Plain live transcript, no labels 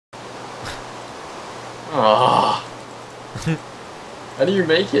Ah. How do you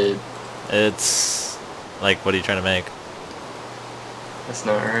make it? It's like, what are you trying to make? That's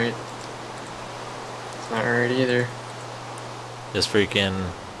not right. It's not right either. Just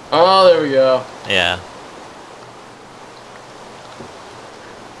freaking... Oh, there we go. Yeah.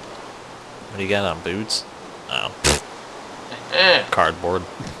 What do you got on boots? Oh. Eh. Cardboard.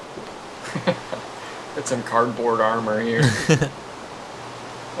 Got some cardboard armor here.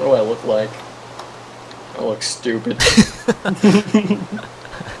 What do I look like? I look stupid.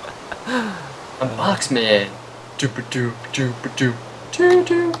 I'm Boxman. Doop doop doop doop doop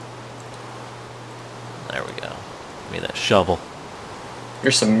doop. There we go. Give me that shovel.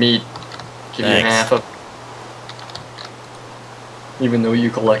 Here's some meat. Give you Thanks. half of. Even though you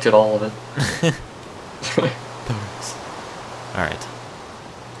collected all of it. Alright.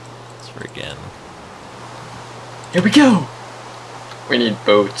 Let's freaking... Here we go! We need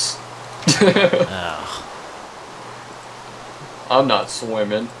boats. Oh, I'm not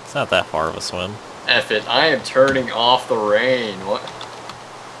swimming. it's not that far of a swim. F it, I am turning off the rain. What?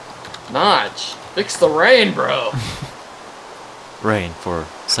 Notch, fix the rain, bro. Rain for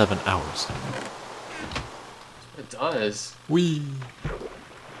 7 hours. It does. Wee.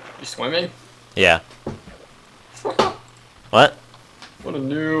 You swimming? Yeah. What? What a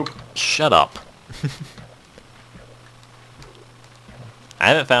noob. Shut up. I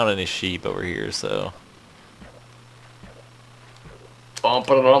haven't found any sheep over here, so... Bum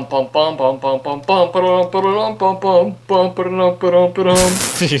ba-da-dum bum bum bum bum bum bum ba-da-dum ba-da-dum bum bum bum ba-da-dum ba-dum ba-dum.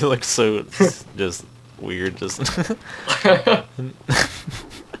 You look so just weird, just...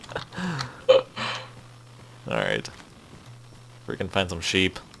 Alright. We can find some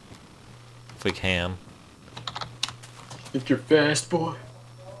sheep. If we can. If you're fast, boy.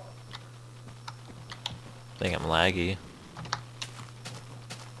 I think I'm laggy.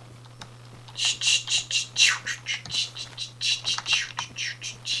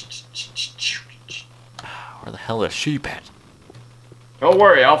 Where the hell is sheep at? Don't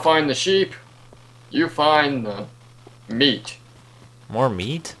worry, I'll find the sheep. You find the meat. More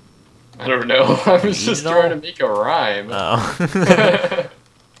meat? I don't know. I was just know? trying to make a rhyme. Oh.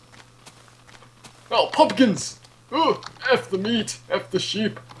 Oh, pumpkins! Ooh, F the meat, F the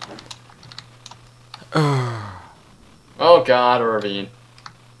sheep. Oh god, a ravine.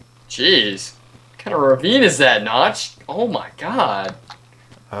 Jeez. What kind of ravine is that, Notch? Oh my god.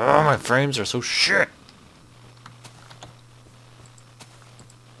 Oh, my frames are so shit.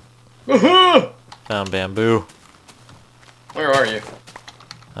 Woohoo! Found bamboo. Where are you?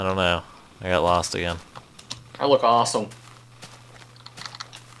 I don't know. I got lost again. I look awesome.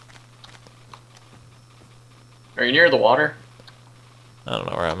 Are you near the water? I don't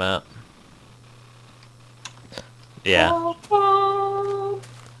know where I'm at. Yeah.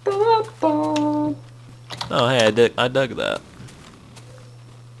 Oh, hey, I dug that.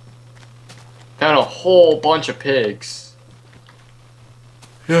 Found a whole bunch of pigs.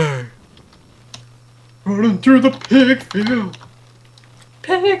 Yay. Running through the pig field.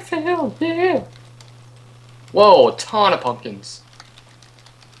 Pig field, yeah. Whoa, a ton of pumpkins.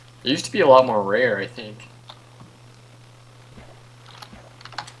 It used to be a lot more rare, I think.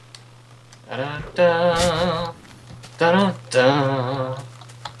 Da-da-da, da-da-da,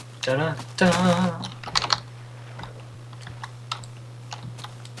 da-da-da.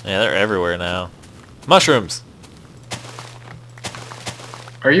 Yeah, they're everywhere now. Mushrooms!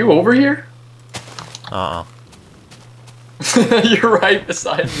 Are you over here? Uh-uh. You're right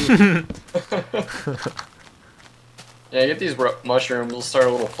beside me. Yeah, get these mushrooms. We'll start a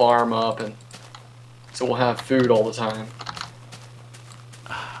little farm up, and so we'll have food all the time.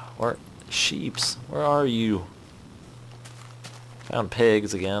 Where? Sheeps. Where are you? Found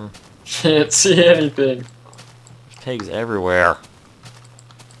pigs again. Can't see anything. Pigs everywhere.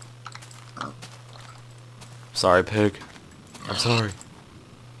 Sorry, pig. I'm sorry.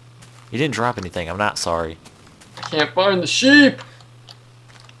 You didn't drop anything. I'm not sorry. I can't find the sheep.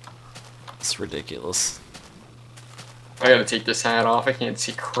 It's ridiculous. I gotta take this hat off. I can't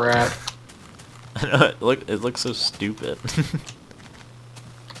see crap. I know, it looks so stupid.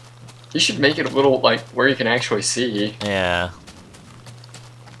 You should make it a little, like, where you can actually see. Yeah.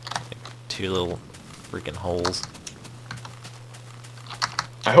 Like 2 little freaking holes.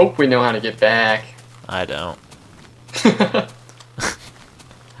 I hope we know how to get back. I don't.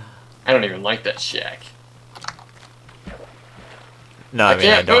 I don't even like that shack. No, I I mean,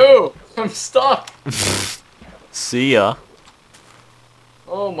 I can't don't. move! I'm stuck! See ya.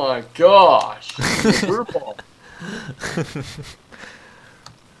 Oh my gosh!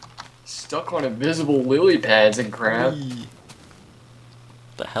 Stuck on invisible lily pads and crap.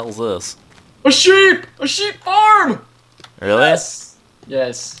 The hell's this? A sheep! A sheep farm! Really? Yes!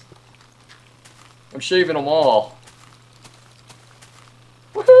 Yes. I'm shaving them all.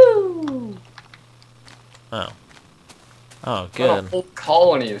 Woohoo! Oh. Oh, Got a good. whole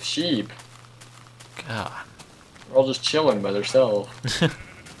colony of sheep. God. They're all just chilling by themselves.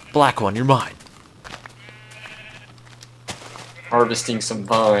 Black one, you're mine. Harvesting some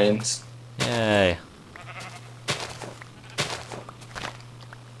vines. Yay.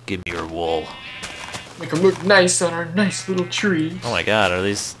 Give me your wool. Make them look nice on our nice little trees. Oh my god, are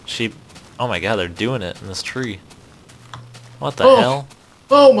these sheep... Oh my god, they're doing it in this tree. What the Oh. hell?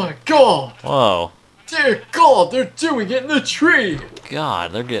 Oh my god! Whoa. Dear god, they're doing it in the tree!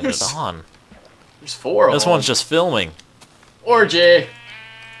 God, they're getting it on. There's 4 of This them. one's just filming. Orgy!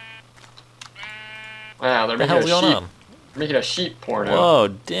 Wow, they're What the making hell's a going sheep. on? They're making a sheep porno. Whoa,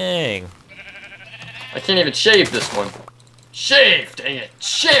 dang. I can't even shave this one. Shave! Dang it!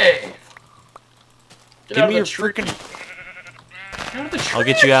 Shave! Get Give out me of your the tree. freaking... Get out of the tree. I'll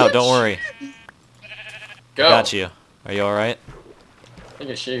get you out, don't worry. Go. I got you. Are you alright? I think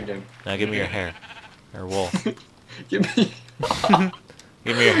I shaved him. Now give me your hair. Or wool. Give me...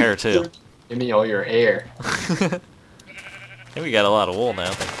 Give me your hair too. Give me all your hair. I think we got a lot of wool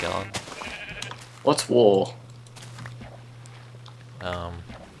now, thank god. What's wool? Um,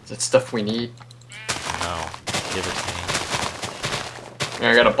 Is it stuff we need? no. Give it to me.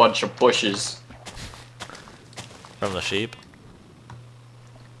 I got a bunch of bushes. From the sheep?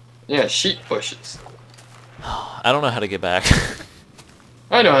 Yeah, sheep bushes. I don't know how to get back.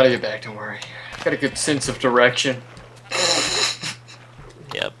 I know how to get back, don't worry. Got a good sense of direction.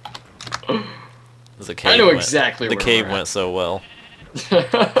 Yep. The cave I know went- exactly The where cave we're went so well.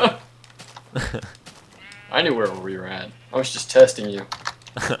 I knew where we were at. I was just testing you.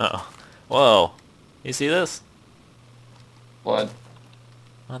 Oh. Whoa. You see this? What?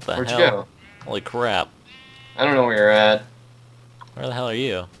 What the Where'd hell? you go? Holy crap. I don't know where you're at. Where the hell are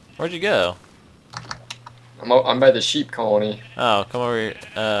you? Where'd you go? I'm by the sheep colony. Oh, come over here,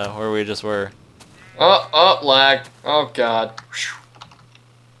 where we just were. Oh, lag. Oh, God.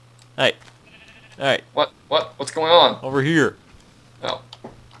 Hey. Alright, What's going on? over here. Oh.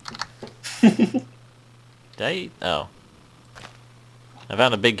 Did I eat? Oh. I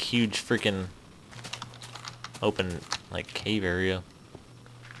found a big, huge, freaking open, like, cave area.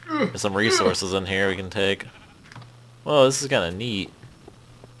 There's some resources in here we can take. Whoa, this is kind of neat.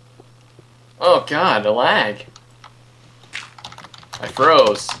 Oh, God, the lag. I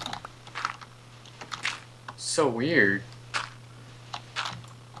froze. So weird.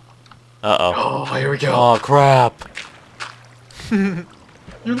 Uh-oh. Oh, here we go. Oh, crap. You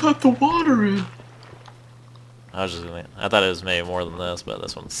let the water in. I thought it was maybe more than this, but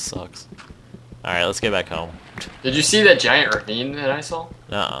this one sucks. Alright, let's get back home. Did you see that giant ravine that I saw?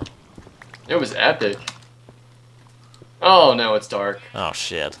 Uh-uh. It was epic. Oh, no, it's dark. Oh,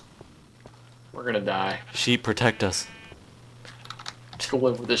 shit. We're gonna die. Sheep, protect us. Let's go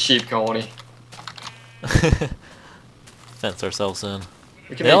live with the sheep colony. Fence ourselves in.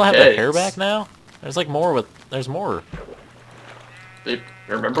 We can They all make have their hair eggs. back now? There's like more with... There's more.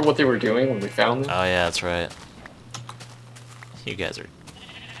 Remember what they were doing when we found them? Oh, yeah, that's right. You guys are...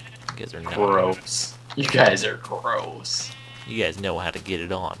 nuts. Gross. You guys are gross. You guys know how to get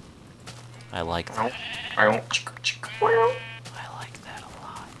it on. I like that. I I like that a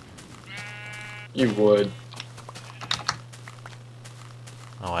lot. You would.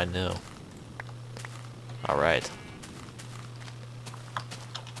 Oh, I knew. Alright.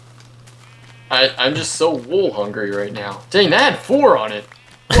 I'm just so wool hungry right now. Dang, that had 4 on it.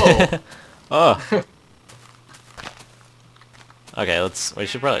 Whoa. Oh. Okay, we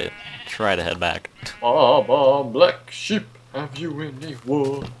should probably try to head back. Black sheep, have you any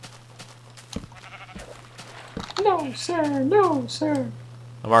wool? No, sir, no, sir.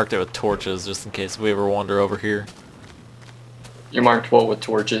 I marked it with torches just in case we ever wander over here. You marked what with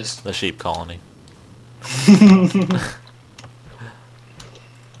torches? The sheep colony.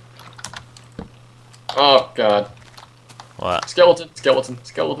 Oh, God. What?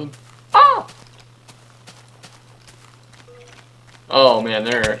 Skeleton. Ah! Oh, man,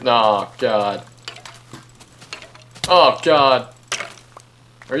 oh, God. Oh, God.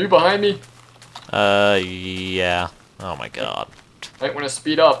 Are you behind me? Yeah. Oh my god. Might want to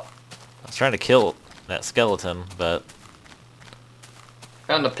speed up. I was trying to kill that skeleton, but...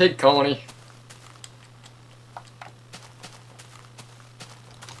 Found the pig colony.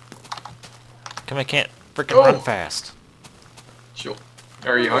 Come on, I can't freaking run fast. Sure.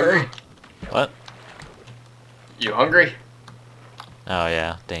 Are you hungry? What? You hungry? Oh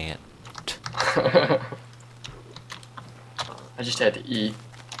yeah, dang it. I just had to eat.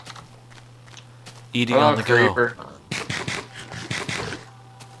 Eating on the go. creeper.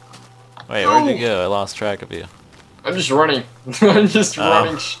 Wait, where'd you go? I lost track of you. I'm just running. I'm just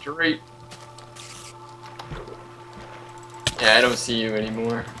running straight. Yeah, I don't see you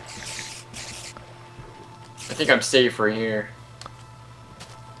anymore. I think I'm safer here.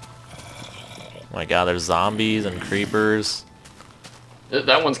 Oh my god, there's zombies and creepers.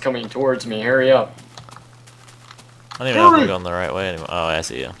 That one's coming towards me. Hurry up. I don't even know if I'm going the right way anymore. Oh, I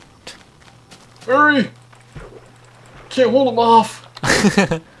see you. Hurry! Can't hold him off.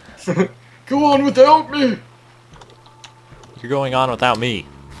 Go on without me. You're going on without me.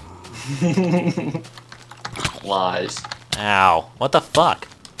 Lies. Ow. What the fuck?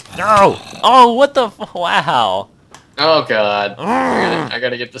 No! Oh, what the wow. Oh god. I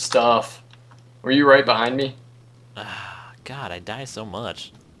gotta get the stuff. Were you right behind me? God, I die so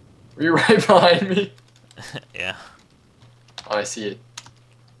much. Were you right behind me? Yeah. Oh, I see it.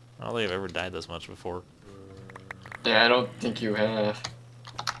 I don't think I've ever died this much before. Yeah, I don't think you have.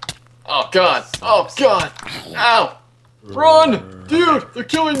 Oh god! Oh god! Ow! Run! Dude, they're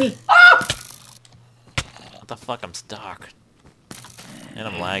killing me! Ah! What the fuck? I'm stuck. And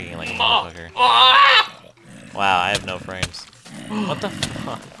I'm lagging like a motherfucker. Ah! Wow, I have no frames. What the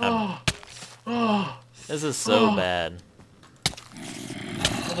fuck? This is so bad.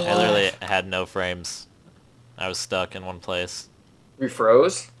 I literally had no frames. I was stuck in one place. We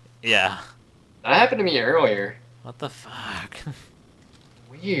froze? Yeah. That happened to me earlier. What the fuck?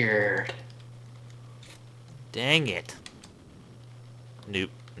 Weird. Dang it.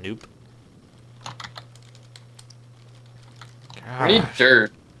 Nope. Nope. I need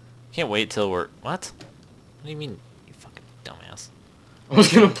dirt. Can't wait till we're... What? What do you mean, you fucking dumbass? I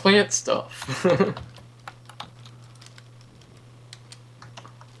was gonna plant stuff.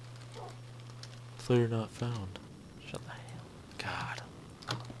 Flare not found. Shut the hell. God.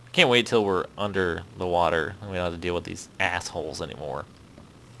 Can't wait till we're under the water and we don't have to deal with these assholes anymore.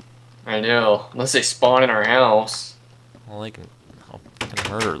 I know. Unless they spawn in our house. Well, I'll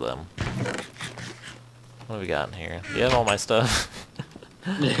fucking murder them. What have we got in here? Do you have all my stuff?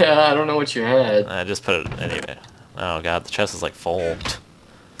 Yeah, I don't know what you had. I just put it anyway. Oh god, the chest is like full.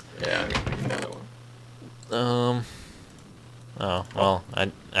 Yeah, I'm gonna make another one. Oh, well, I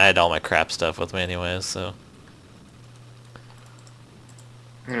had all my crap stuff with me anyways, so.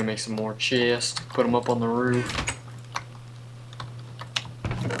 I'm gonna make some more chests, put them up on the roof.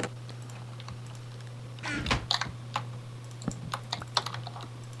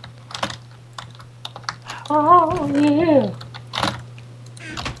 Oh, yeah.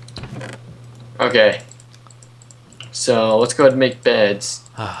 Okay. So, let's go ahead and make beds.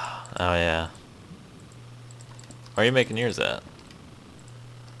 Oh yeah. Where are you making yours at?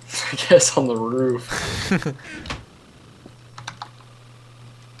 I guess on the roof.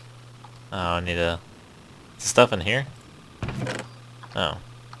 Oh, I need stuff in here? Oh.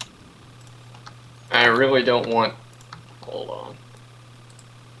 I really don't want... Hold on.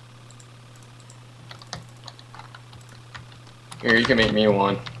 Here, you can make me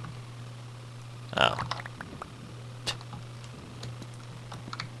one. Oh.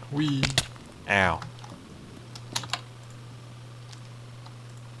 Wee. Ow.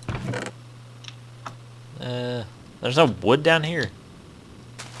 There's no wood down here.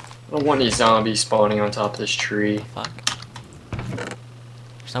 I don't want any zombies spawning on top of this tree. Fuck.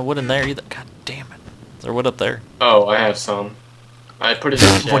 There's no wood in there either. God damn it. Is there wood up there? Oh, I have some. I put it in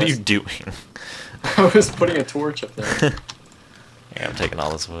the chest. What are you doing? I was putting a torch up there. Yeah, I'm taking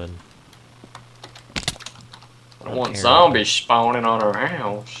all this wood. I don't want zombies spawning on our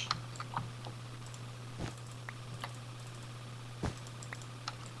house.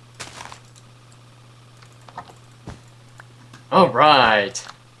 Alright.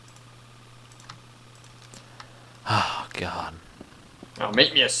 Oh, God. Now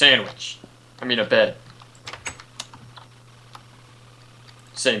make me a sandwich. I mean a bed.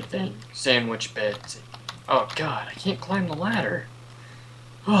 Same thing. Sandwich, bed. Oh god, I can't climb the ladder.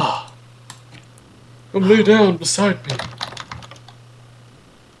 Oh. Come lay down beside me.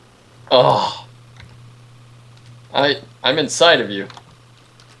 Oh. I'm inside of you.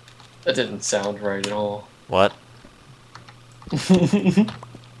 That didn't sound right at all. What? Did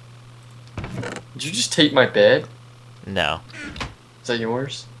you just take my bed? No. Is that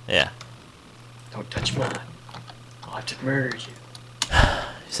yours? Yeah. Don't touch mine. I'll have to murder you. You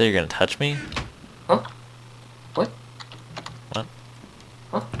say you're gonna touch me? Huh? What? What?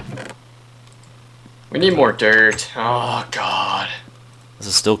 Huh? We need more dirt. Oh, God. This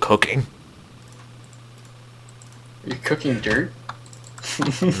is still cooking. Are you cooking dirt?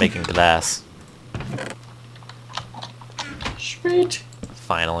 I'm making glass. Sweet.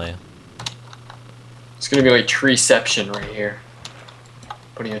 Finally. It's gonna be like treeception right here.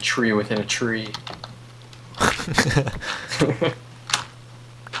 Putting a tree within a tree.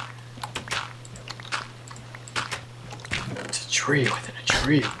 It's a tree within a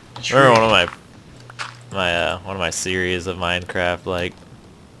tree. Remember one of my series of Minecraft, like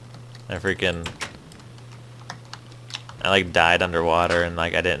I like died underwater and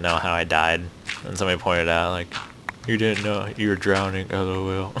like I didn't know how I died, and somebody pointed out like, you didn't know you were drowning,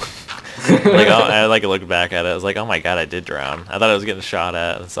 LOL. Like I like looked back at it, I was like, oh my god, I did drown. I thought I was getting shot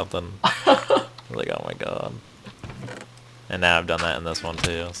at and something. I was like, oh my god. And now I've done that in this one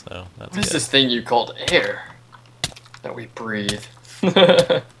too, so that's What is good. this thing you called air that we breathe?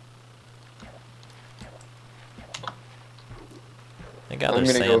 Thank god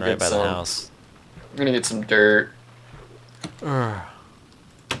there's sand right by the house. I'm gonna get some dirt.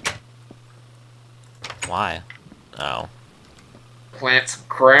 Why? Oh. Plant some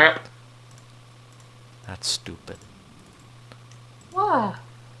crap. That's stupid. Why?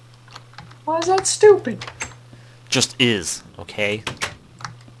 Why is that stupid? Just is, okay?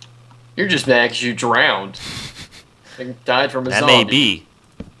 You're just mad because you drowned. And died from a That zombie. may be.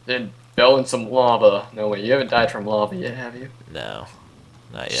 Then fell in some lava. No way, you haven't died from lava yet, have you? No.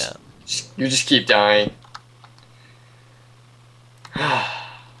 Not yet. You just keep dying. You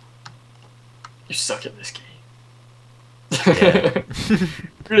suck at this game. Yeah. You're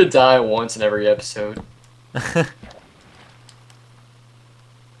gonna die once in every episode. Yeah,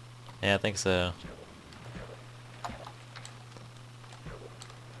 I think so.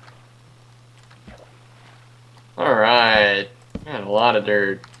 Alright. Got a lot of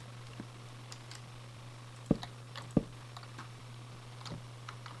dirt.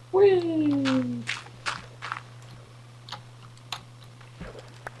 Whee!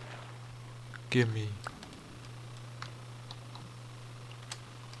 Gimme.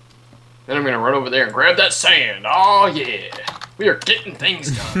 Then I'm gonna run over there and grab that sand. Oh yeah! We are getting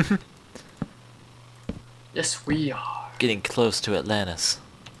things done. Yes, we are. Getting close to Atlantis.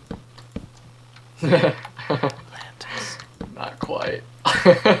 Atlantis. Not quite.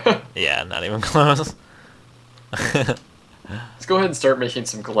 Yeah, not even close. Let's go ahead and start making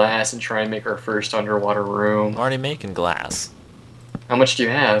some glass and try and make our first underwater room. I'm already making glass. How much do you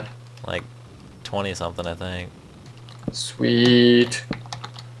have? Like 20 something, I think. Sweet.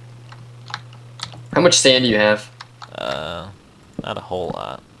 How much sand do you have? Not a whole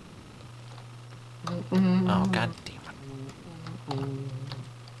lot. Oh, god damn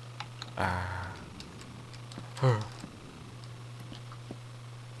it.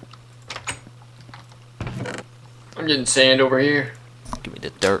 I'm getting sand over here. Give me the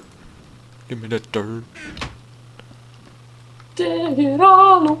dirt. Give me the dirt. Dig it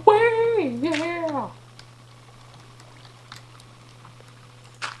all away, yeah.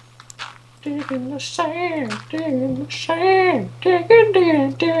 Digging the sand, digging the sand,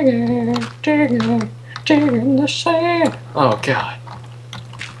 digging the sand. Oh god.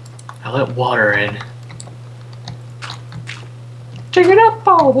 I let water in. Digging up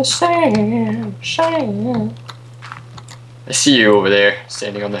all the sand, sand. I see you over there,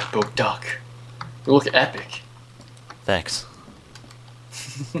 standing on that boat dock. You look epic. Thanks.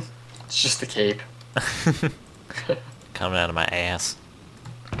 It's just the cape. Coming out of my ass.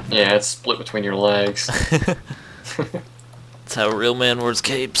 Yeah, it's split between your legs. That's how a real man wears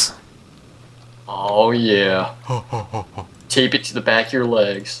capes. Oh yeah. Tape it to the back of your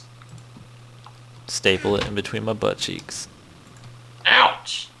legs. Staple it in between my butt cheeks.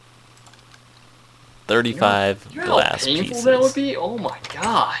 Ouch! 35 You know glass how painful pieces. that would be? Oh my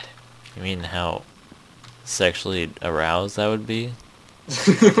god. You mean how sexually aroused that would be?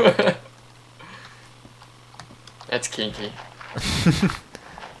 That's kinky.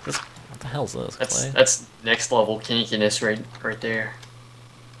 What the hell's this, Clay? That's next level kinkiness right there.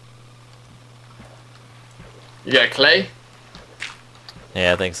 You got clay?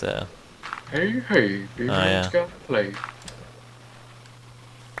 Yeah, I think so. Hey, hey, big man's got clay.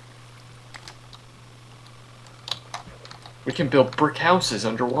 We can build brick houses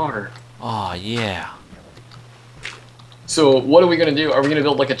underwater. Oh, yeah. So what are we gonna do? Are we gonna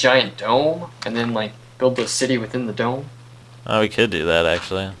build like a giant dome and then like build the city within the dome? Oh, we could do that,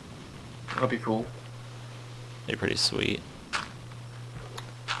 actually. That'd be cool. Be pretty sweet.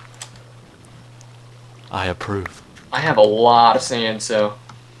 I approve. I have a lot of sand, so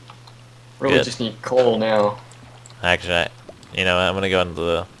really Good. just need coal now. Actually, you know what? I'm gonna go into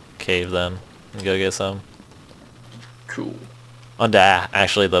the cave then and go get some. Cool. On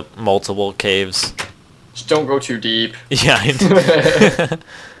actually the multiple caves. Just don't go too deep. Yeah,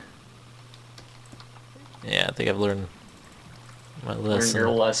 yeah, I think I've learned my Learn lesson. your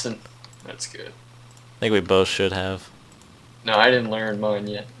lesson. That's good. think we both should have. No, I didn't learn mine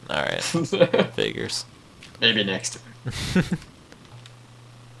yet. Alright. Figures. Maybe next time.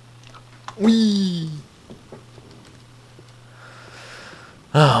 Whee!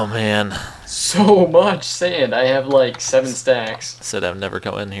 Oh man. So much sand. I have like 7 stacks. Said I've never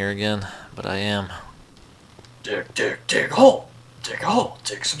come in here again, but I am. Dig a hole. Dig a hole.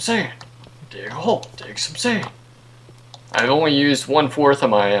 Dig some sand. Dig a hole. Dig some sand. I've only used 1/4 of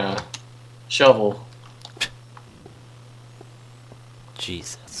my shovel.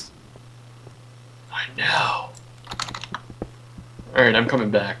 Jesus. I know. Alright, I'm coming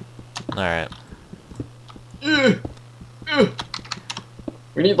back. Alright.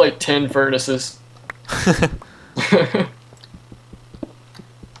 We need like 10 furnaces.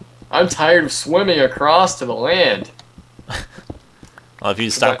 I'm tired of swimming across to the land. Well, if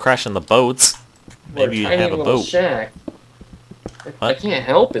you stop crashing the boats, maybe you'd have a boat. Shack. I can't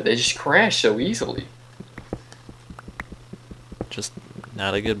help it, they just crash so easily. Just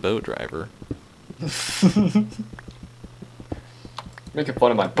not a good boat driver. Making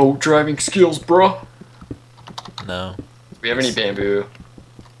fun of my boat driving skills, bro. No. Do we have any bamboo?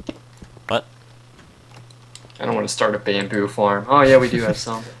 What? I don't want to start a bamboo farm. Oh yeah, we do have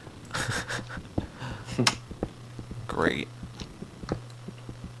some. Great.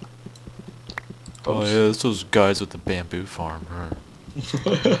 Oh yeah, it's those guys with the bamboo farm. Huh?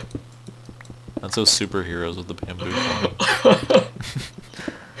 That's those superheroes with the bamboo farm.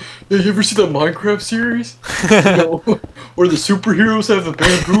 Yeah, you ever see the Minecraft series? Where the superheroes have the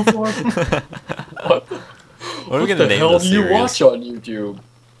bamboo farm? What are we gonna name hell this do you series? watch on YouTube?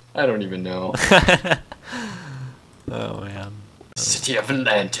 I don't even know. Oh man. City of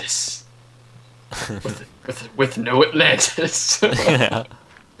Atlantis. with no Atlantis. Yeah.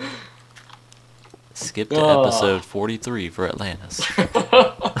 Skip to episode 43 for Atlantis.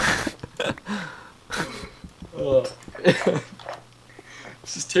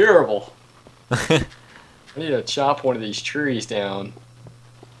 This is terrible. I need to chop one of these trees down.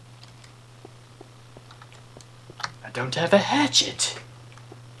 I don't have a hatchet.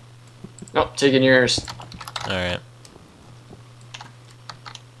 Nope, taking yours. Alright.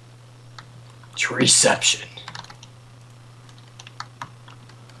 Treeception.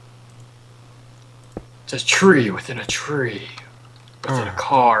 It's a tree within a tree. Within a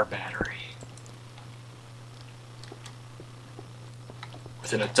car battery.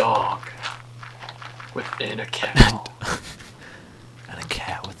 Within a dog. Within a cow. And a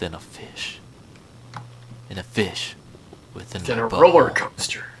cat within a fish. And a fish within a boat. roller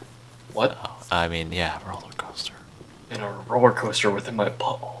coaster. What? Oh, I mean, yeah, roller coaster. And a roller coaster within my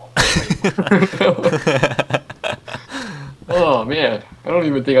butthole. Oh man, I don't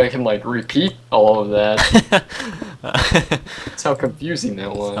even think I can like repeat all of that. That's how confusing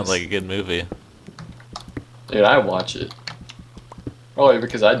that was. Sounds like a good movie. Dude, I watch it. Probably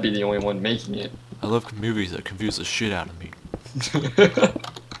because I'd be the only one making it. I love movies that confuse the shit out of me.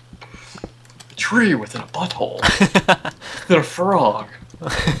 A tree within a butthole. Within a frog.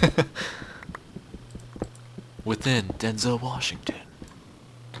 Within Denzel Washington.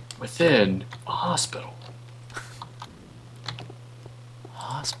 Within a hospital.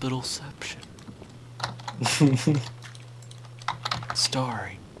 Hospitalception.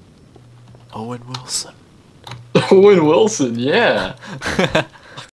 Starring Owen Wilson. Owen Wilson, yeah.